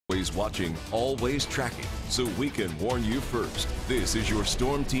Always watching, always tracking, so we can warn you first. This is your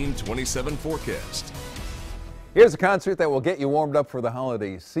Storm Team 27 forecast. Here's a concert that will get you warmed up for the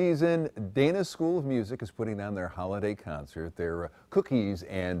holiday season. Dana School of Music is putting on their holiday concert, their cookies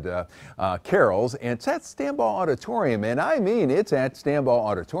and carols, and it's at Stambaugh Auditorium, and I mean it's at Stambaugh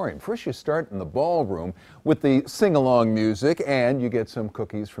Auditorium. First you start in the ballroom with the sing-along music, and you get some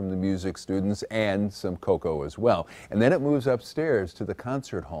cookies from the music students and some cocoa as well. And then it moves upstairs to the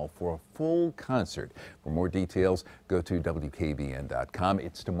concert hall for a full concert. For more details, go to WKBN.com.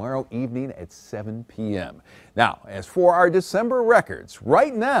 It's tomorrow evening at 7 p.m. Now, as for our December records,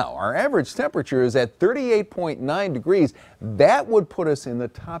 right now our average temperature is at 38.9 degrees. That would put us in the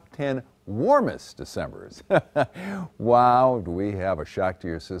top 10 warmest Decembers. Wow, do we have a shock to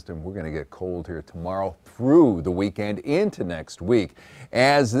your system. We're going to get cold here tomorrow through the weekend into next week.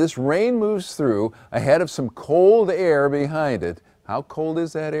 As this rain moves through ahead of some cold air behind it. How cold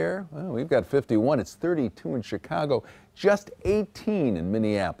is that air? Well, we've got 51. It's 32 in Chicago, just 18 in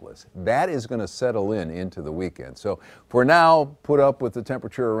Minneapolis. That is going to settle into the weekend. So for now, put up with the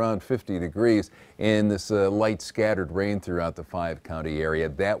temperature around 50 degrees in this light scattered rain throughout the 5-county area.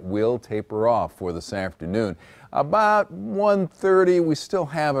 That will taper off for this afternoon. About 1:30, we still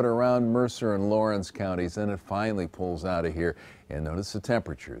have it around Mercer and Lawrence counties, and it finally pulls out of here. And notice the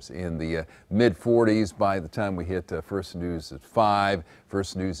temperatures in the mid-40s by the time we hit First News at 5,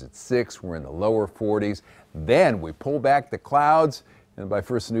 First News at 6. We're in the lower 40s. Then we pull back the clouds, and by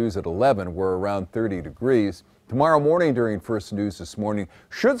First News at 11, we're around 30 degrees. Tomorrow morning during First News this morning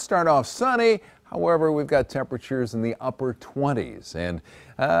should start off sunny. However, we've got temperatures in the upper 20s, and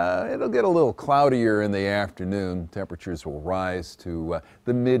it'll get a little cloudier in the afternoon. Temperatures will rise to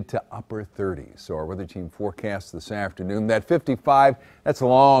the mid to upper 30s. So our weather team forecast this afternoon, that 55, that's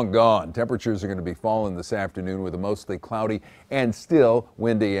long gone. Temperatures are going to be falling this afternoon with a mostly cloudy and still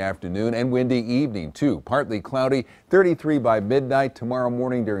windy afternoon and windy evening too. Partly cloudy, 33 by midnight. Tomorrow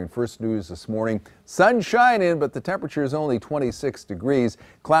morning during First News this morning, sun shining, but the temperature is only 26 degrees.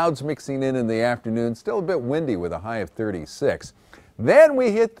 Clouds mixing in the afternoon, still a bit windy with a high of 36. Then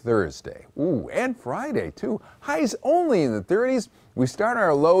we hit Thursday, and Friday too. Highs only in the 30s. We start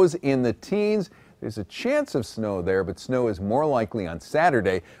our lows in the teens. There's a chance of snow there, but snow is more likely on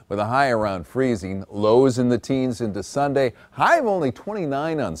Saturday with a high around freezing. Lows in the teens into Sunday. High of only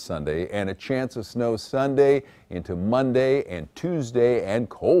 29 on Sunday, and a chance of snow Sunday into Monday and Tuesday, and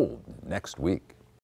cold next week.